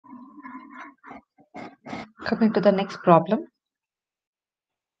Coming to the next problem.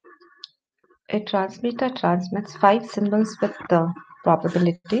 A transmitter transmits 5 symbols with the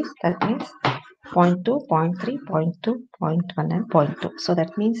probabilities. That means 0.2, 0.3, 0.2, 0.1 and 0.2. So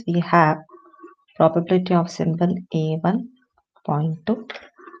that means we have probability of symbol A1, 0.2,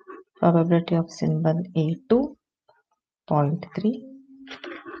 probability of symbol A2, 0.3,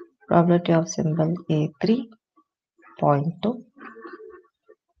 probability of symbol A3, 0.2,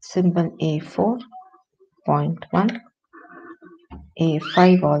 symbol A4, 0.1,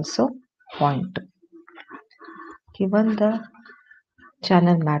 A5 also 0.2. Given the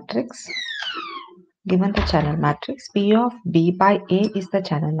channel matrix, P of B by A is the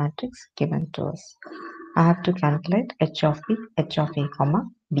channel matrix given to us. I have to calculate H of B, H of A, comma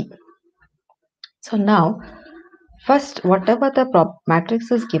B. So now, first, whatever the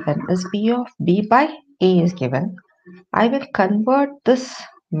matrix is given is P of B by A is given. I will convert this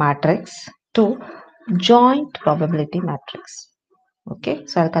matrix to joint probability matrix. Okay,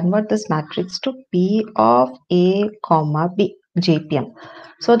 so I'll convert this matrix to P of A comma B, JPM,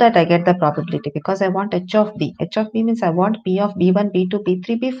 so that I get the probability, because I want H of B. H of B means I want P of B1, B2,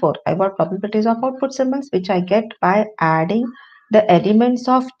 B3, B4. I want probabilities of output symbols, which I get by adding the elements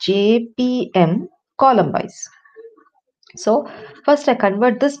of JPM column wise. So first I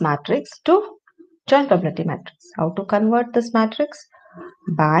convert this matrix to joint probability matrix. How to convert this matrix?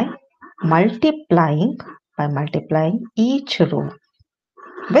 By multiplying each row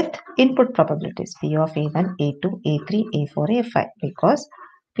with input probabilities P of A1, A2, A3, A4, A5, because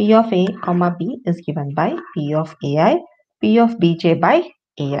P of A comma B is given by P of AI, P of Bj by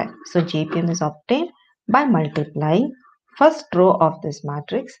AI. So JPM is obtained by multiplying first row of this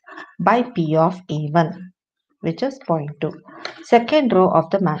matrix by P of A1, which is 0.2. Second row of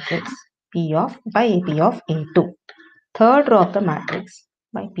the matrix P of A2. Third row of the matrix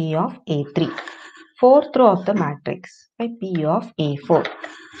by P of A3. Fourth row of the matrix by P of A4.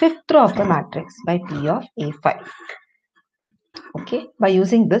 Fifth row of the matrix by P of A5. Okay, by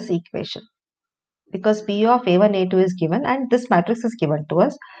using this equation. Because P of A1, A2 is given and this matrix is given to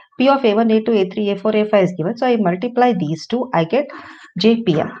us. P of A1, A2, A3, A4, A5 is given. So I multiply these two, I get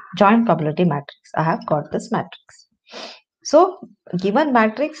JPM, joint probability matrix. I have got this matrix. So given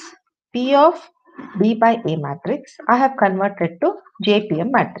matrix P of B by A matrix, I have converted to JPM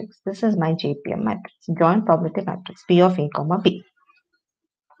matrix. This is my JPM matrix, joint probability matrix, P of A comma B.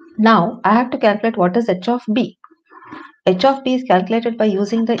 Now I have to calculate what is H of B. H of B is calculated by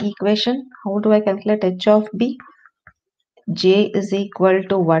using the equation. How do I calculate H of B? J is equal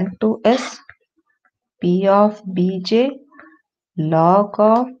to 1 to S P of Bj log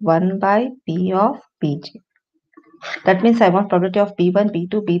of 1 by P of Bj. That means I want probability of B1,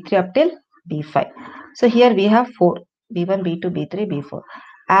 B2, B3 up till B5. So here we have 4, B1, B2, B3, B4.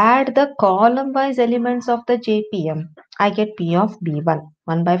 Add the column wise elements of the JPM. I get P of B1,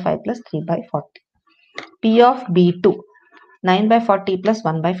 1 by 5 plus 3 by 40. P of B2, 9 by 40 plus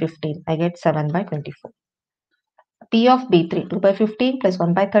 1 by 15. I get 7 by 24. P of B3, 2 by 15 plus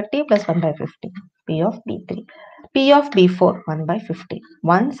 1 by 30 plus 1 by 15. P of B3. P of B4, 1 by 15.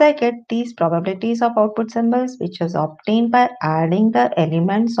 Once I get these probabilities of output symbols, which is obtained by adding the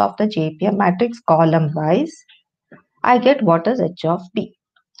elements of the JPM matrix column wise, I get what is H of B.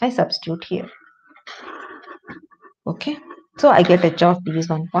 I substitute here. Okay. So I get H of B is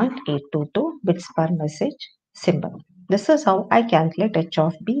 1.822 bits per message symbol. This is how I calculate H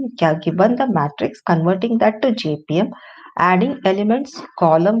of B given the matrix, converting that to JPM, adding elements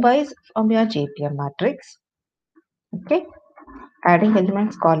column wise from your JPM matrix. Okay, adding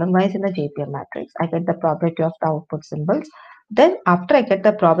elements column wise in the JPM matrix, I get the probability of the output symbols. Then after I get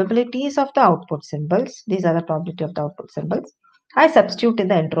the probabilities of the output symbols, these are the probability of the output symbols, I substitute in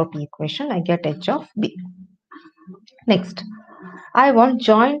the entropy equation, I get H of B. Next, I want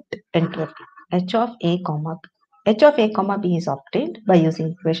joint entropy, H of A comma B. H of A comma B is obtained by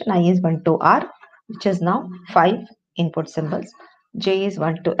using equation I is 1 to R, which is now 5 input symbols. J is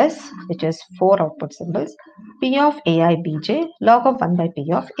 1 to S, which is 4 output symbols. P of AI Bj log of 1 by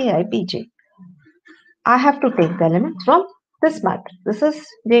P of AI Bj. I have to take the elements from this matrix. This is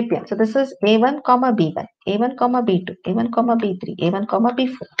JPM. So this is A1 comma B1, A1 comma B2, A1 comma B3, A1 comma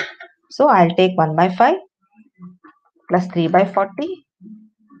B4. So I'll take 1 by 5 plus 3 by 40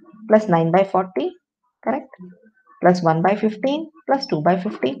 plus 9 by 40, correct? Plus 1 by 15 plus 2 by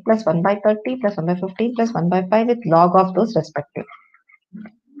 15 plus 1 by 30 plus 1 by 15 plus 1 by 5 with log of those respective.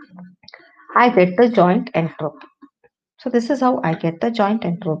 I get the joint entropy. So this is how I get the joint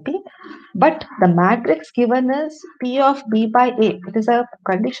entropy. But the matrix given is P of B by A. It is a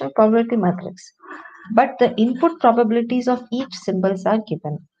conditional probability matrix. But the input probabilities of each symbols are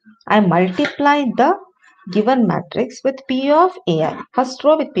given. I multiply the given matrix with P of AI. First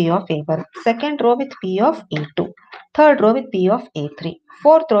row with P of A1, second row with P of A2, third row with P of A3,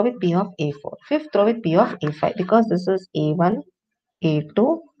 fourth row with P of A4, fifth row with P of A5 because this is A1,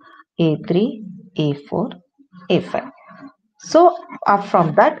 A2, A3, A4, A5. So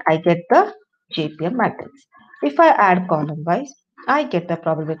from that I get the JPM matrix. If I add column wise, I get the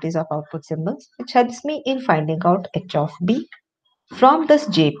probabilities of output symbols, which helps me in finding out H of B. From this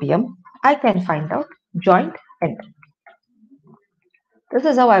JPM, I can find out joint entropy. This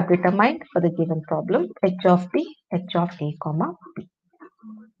is how I've determined for the given problem H of B, H of A, comma B.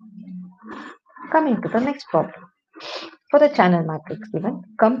 Coming to the next problem. For the channel matrix given,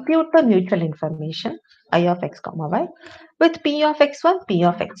 compute the mutual information I of x comma y with P of x1, P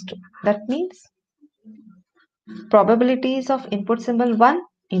of x2. That means probabilities of input symbol 1,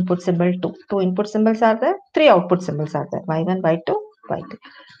 input symbol 2. Two input symbols are there, three output symbols are there, y1, y2, y3.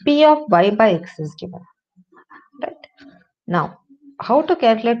 P of y by x is given. Right. Now, how to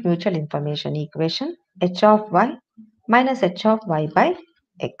calculate mutual information equation h of y minus h of y by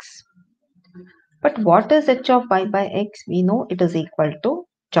x. But what is h of y by x? We know it is equal to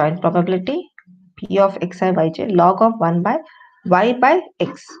joint probability p of xi yj log of 1 by y by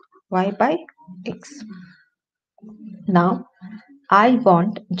x. Y by x. Now, I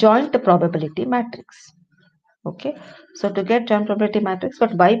want joint probability matrix. Okay, so to get joint probability matrix,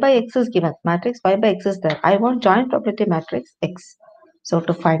 but y by x is given, matrix y by x is there. I want joint probability matrix x. So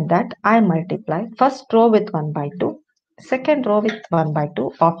to find that, I multiply first row with 1 by 2, second row with 1 by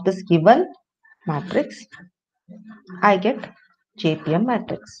 2 of this given matrix. I get JPM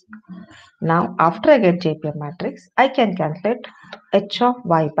matrix. Now, after I get JPM matrix, I can calculate h of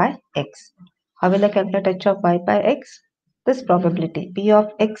y by x. How will I calculate h of y by x? This probability p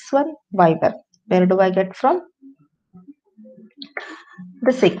of x1, y1. Where do I get from?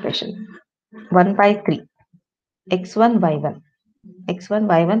 This equation 1 by 3 x1 y1 x1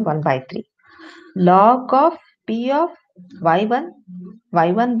 y1 1 by 3 log of p of y1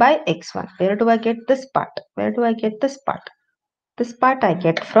 y1 by x1. Where do I get this part? Where do I get this part? This part I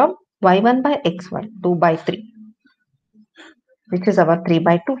get from y1 by x1 2 by 3, which is our 3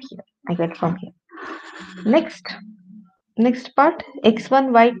 by 2 here. I get from here. Next part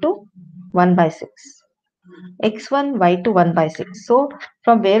x1 y2 1 by 6 x1 y2 1 by 6. So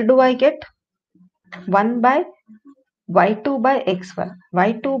from where do I get 1 by y2 by x1,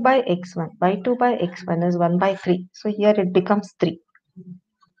 y2 by x1, y2 by x1 is 1 by 3. So here it becomes 3.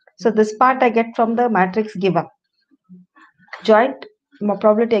 So this part I get from the matrix given. Joint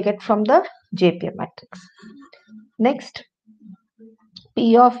probability I get from the JPM matrix. Next,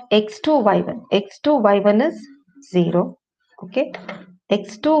 P of x2 y1. x2 y1 is 0. Okay.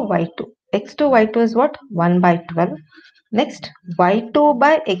 x2 y2. x2 y2 is what? 1 by 12. Next, y2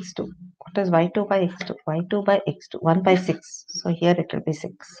 by x2. What is y2 by x2? y2 by x2, 1 by 6. So here it will be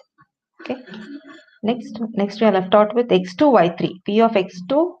 6. Okay. Next we are left out with x2 y3. P of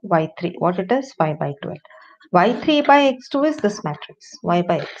x2 y3. What it is? 5 by 12. y3 by x2 is this matrix. Y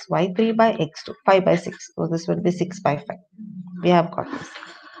by x. y3 by x2. 5 by 6. So this will be 6 by 5. We have got this.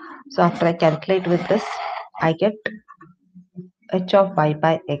 So after I calculate with this, I get h of y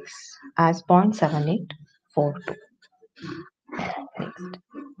by x as 0.7842. Next,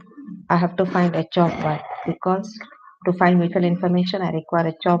 I have to find h of y because to find mutual information, I require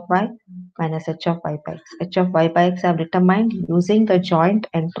h of y minus h of y by x. H of y by x I have determined using the joint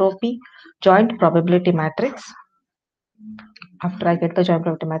entropy, joint probability matrix. After I get the joint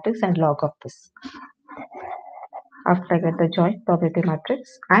probability matrix and log of this. After I get the joint probability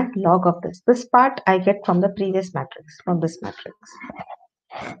matrix and log of this. This part I get from the previous matrix, from this matrix.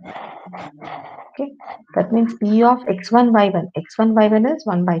 Okay, that means P of x1 y1. x1 y1 is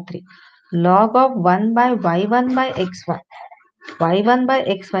 1 by 3. Log of 1 by y1 by x1. y1 by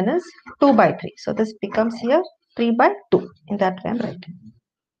x1 is 2 by 3. So this becomes here 3 by 2. In that way I'm writing.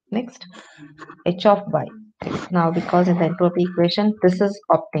 Next, h of y. Now because in the entropy equation this is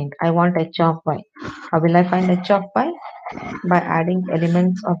obtained. I want h of y. How will I find h of y? By adding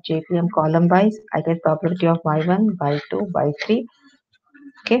elements of JPM column wise, I get probability of y1, y2, y3.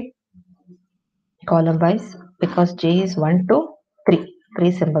 Okay, column wise because j is 1 to 3.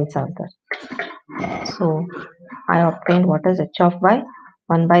 3 symbols are there. So I obtained what is h of y?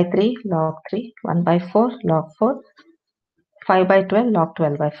 1 by 3 log 3, 1 by 4 log 4, 5 by 12 log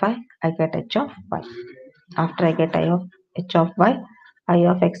 12 by 5. I get h of y. After I get h of y, I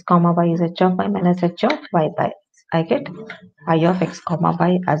of x comma y is h of y minus h of y by x. I get I of x comma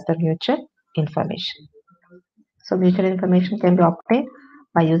y as the mutual information. So mutual information can be obtained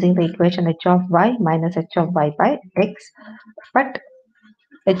by using the equation h of y minus h of y by x. But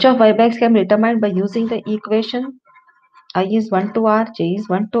H of y by x can be determined by using the equation I is 1 to R, J is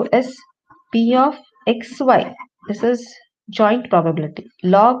 1 to S, P of xy. This is joint probability.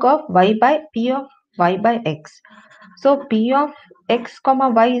 Log of y by P of y by x. So P of x comma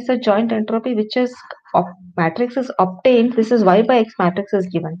y is a joint entropy which is matrix is obtained. This is y by x matrix is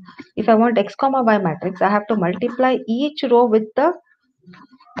given. If I want x comma y matrix, I have to multiply each row with the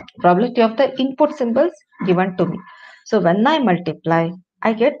probability of the input symbols given to me. So when I multiply,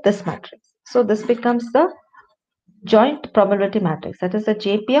 I get this matrix. So this becomes the joint probability matrix, that is the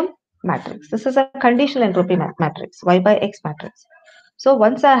JPM matrix. This is a conditional entropy matrix, y by x matrix. So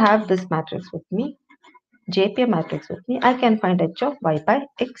once I have this matrix with me, JPM matrix with me, I can find h of y by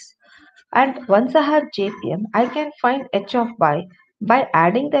x. And once I have JPM, I can find h of y by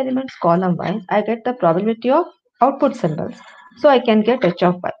adding the elements column wise. I get the probability of output symbols. So I can get h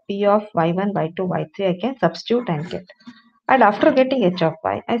of y, p of y1, y2, y3, I can substitute and get. And after getting h of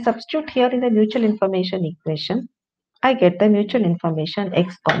y, I substitute here in the mutual information equation. I get the mutual information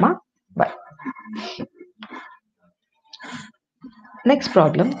x comma y. Next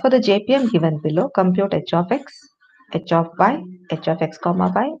problem, for the JPM given below, compute h of x, h of y, h of x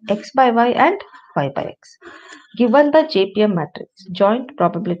comma y, x by y and y by x. Given the JPM matrix, joint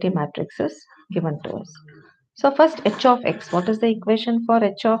probability matrix is given to us. So first h of x, what is the equation for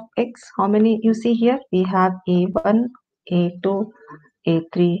h of x? How many you see here? We have a1, a2,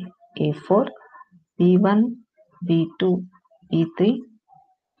 a3, a4, b1, b2, b3,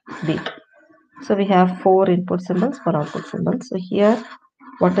 b2. So we have four input symbols for output symbols. So here,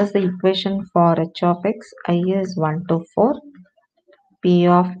 what is the equation for h of x? I is 1 to 4, p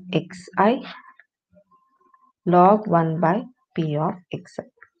of xi log 1 by p of xi.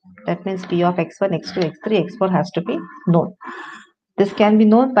 That means p of x1, x2, x3, x4 has to be known. This can be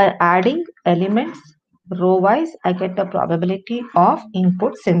known by adding elements row wise. I get the probability of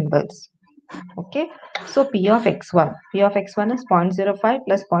input symbols. Okay, so p of x1, p of x1 is 0.05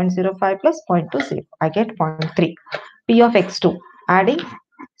 plus 0.05 plus 0.20. I get 0.3. P of x2, adding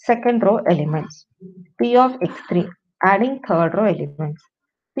second row elements. P of x3, adding third row elements.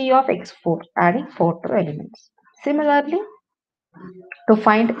 P of x4, adding fourth row elements. Similarly, to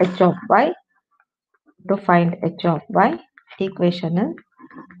find h of y, equation is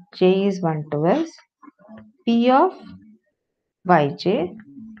j is 1 to s, p of yj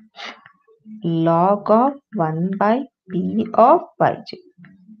log of 1 by p of yj.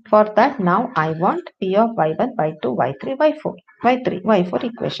 For that, now I want p of y1, y2, y3, y4, y3, y4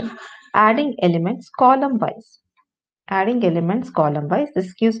 equation. Adding elements column wise.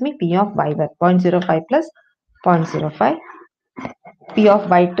 This gives me p of y1, 0.05 plus 0.05. P of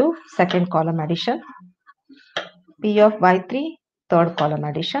y2, second column addition. P of y3, third column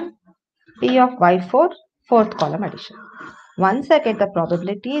addition. P of y4, fourth column addition. Once I get the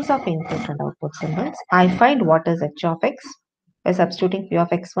probabilities of input and output symbols, I find what is h of x. By substituting p of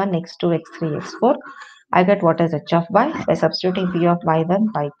x1, x2, x3, x4, I get what is h of y by substituting p of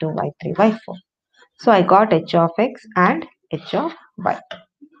y1, y2, y3, y4. So I got h of x and h of y.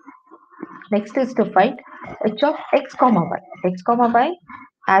 Next is to find h of x comma y. X comma y,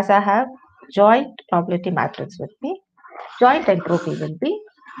 as I have joint probability matrix with me, joint entropy will be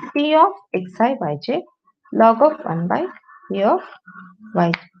p of xi yj log of 1 by p of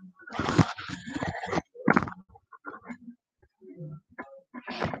y.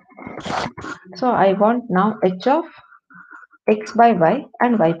 So I want now h of x by y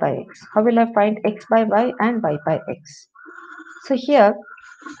and y by x. How will I find x by y and y by x? So here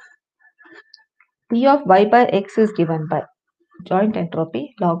p of y by x is given by joint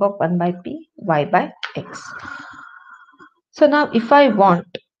entropy log of 1 by p y by x. So now if I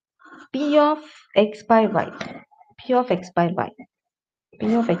want p of x by y, p of x by y,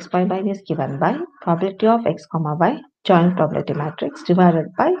 p of x by y is given by probability of x comma y joint probability matrix divided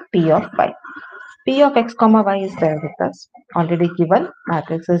by p of y. P of x comma y is there with us, already given,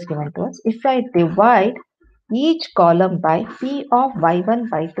 matrix is given to us. If I divide each column by P of y1,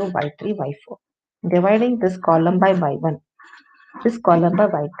 y2, y3, y4, dividing this column by y1, this column by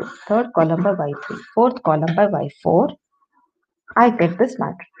y2, third column by y3, fourth column by y4, I get this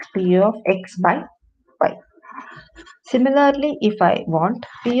matrix P of x by y. Similarly, if I want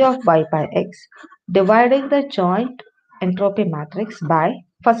P of y by x, dividing the joint entropy matrix by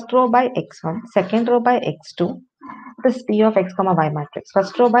first row by x1, second row by x2, this P of x comma y matrix.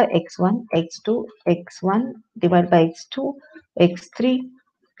 First row by x1, x2, x1 divided by x2, x3,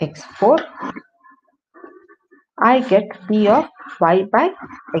 x4. I get P of y by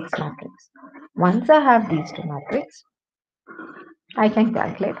x matrix. Once I have these two matrices, I can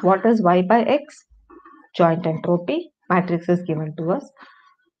calculate what is y by x. Joint entropy matrix is given to us.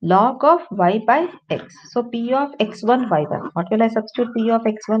 log of y by x. So P of x1 y1. What will I substitute P of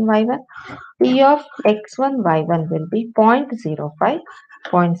x1 y1? P of x1 y1 will be 0.05,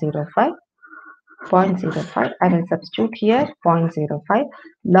 0.05, 0.05. I will substitute here 0.05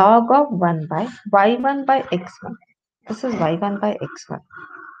 log of 1 by y1 by x1. This is y1 by x1.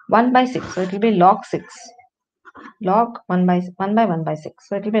 1 by 6. So it will be log 6. Log 1 by 1 by 1 by 6.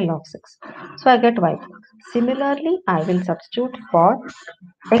 So it will be log 6. So I get y. Similarly, I will substitute for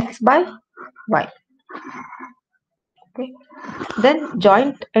x by y. Okay. Then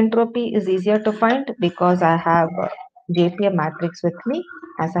joint entropy is easier to find because I have JPM matrix with me.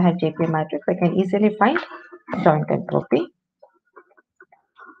 As I have JPM matrix, I can easily find joint entropy.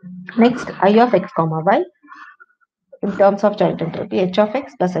 Next, I of x comma y in terms of joint entropy, h of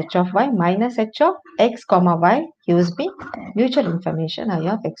x plus h of y minus h of x comma y gives me mutual information I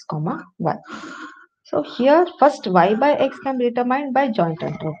of x comma y. So here first y by x can be determined by joint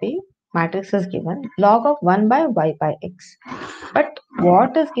entropy. Matrix is given log of 1 by y by x. But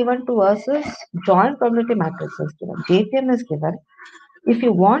what is given to us is joint probability matrix is given. JPM is given. If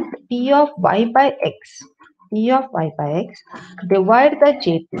you want P of y by x, P of y by x, divide the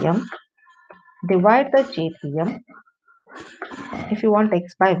JPM, if you want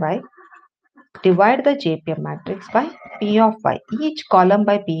x by y, divide the JPM matrix by P of y, each column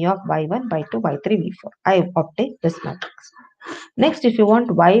by P of y1, y2, y3, v4. I obtain this matrix. Next, if you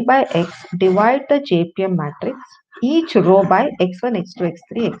want y by x, divide the JPM matrix, each row by x1, x2,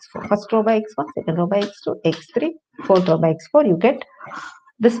 x3, x4. First row by x1, second row by x2, x3, fourth row by x4, you get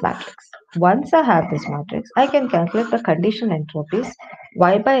this matrix. Once I have this matrix, I can calculate the conditional entropies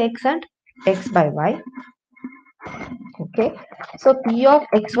y by x and x by y. Okay, so P of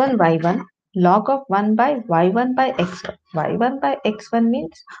x1, y1, log of 1 by y1 by x1. y1 by x1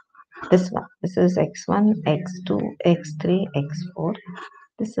 means this one. This is x1, x2, x3, x4.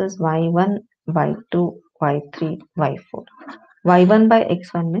 This is y1, y2, y3, y4. y1 by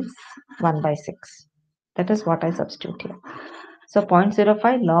x1 means 1 by 6. That is what I substitute here. So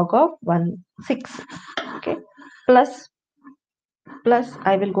 0.05 log of 1, 6. Okay, plus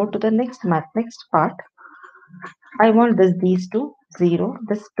I will go to the next part. I want these two 0,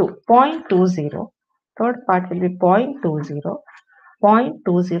 this 2, 0.20. Third part will be 0.20.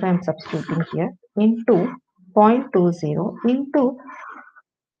 0.20 I am substituting here into 0.20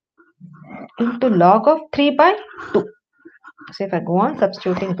 into log of 3 by 2. So if I go on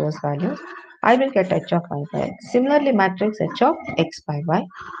substituting those values, I will get h of y by x. Similarly, matrix h of x by y.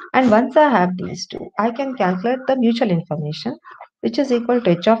 And once I have these two, I can calculate the mutual information, which is equal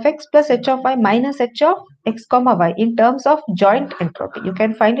to h of x plus h of y minus h of x comma y in terms of joint entropy. You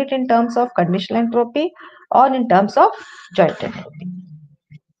can find it in terms of conditional entropy or in terms of joint entropy.